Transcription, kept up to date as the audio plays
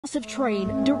Massive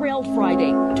train derailed Friday,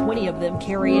 20 of them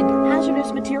carrying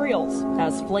hazardous materials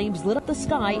as flames lit up the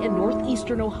sky in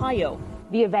northeastern Ohio.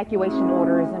 The evacuation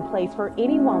order is in place for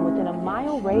anyone within a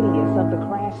mile radius of the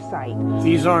crash site.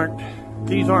 These aren't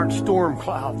storm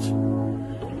clouds.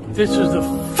 This is the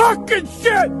fucking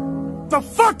shit! The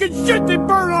fucking shit that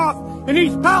burned off in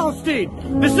East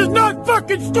Palestine! This is not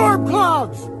fucking storm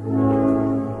clouds!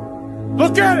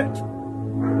 Look at it!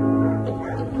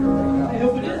 I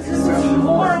hope it is. This is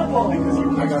horrible.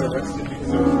 I got arrested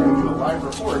because I was trying to do a live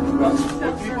report about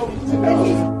what people need to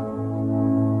know.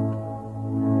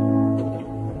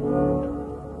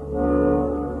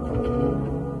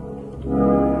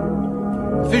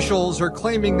 Officials are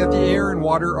claiming that the air and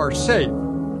water are safe.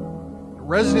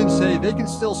 Residents say they can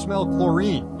still smell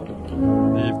chlorine.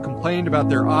 They've complained about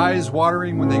their eyes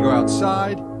watering when they go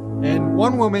outside, and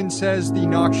one woman says the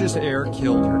noxious air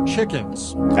killed her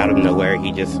chickens. Out of nowhere,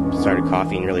 he just started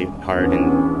coughing really hard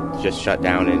and just shut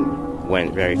down and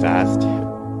went very fast.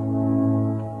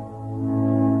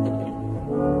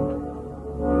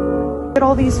 Look at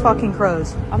all these fucking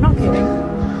crows. I'm not kidding.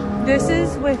 This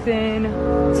is within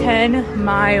 10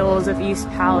 miles of East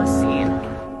Palestine.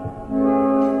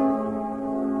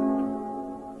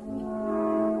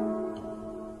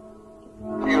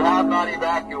 If you have not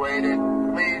evacuated,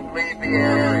 please leave the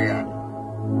area.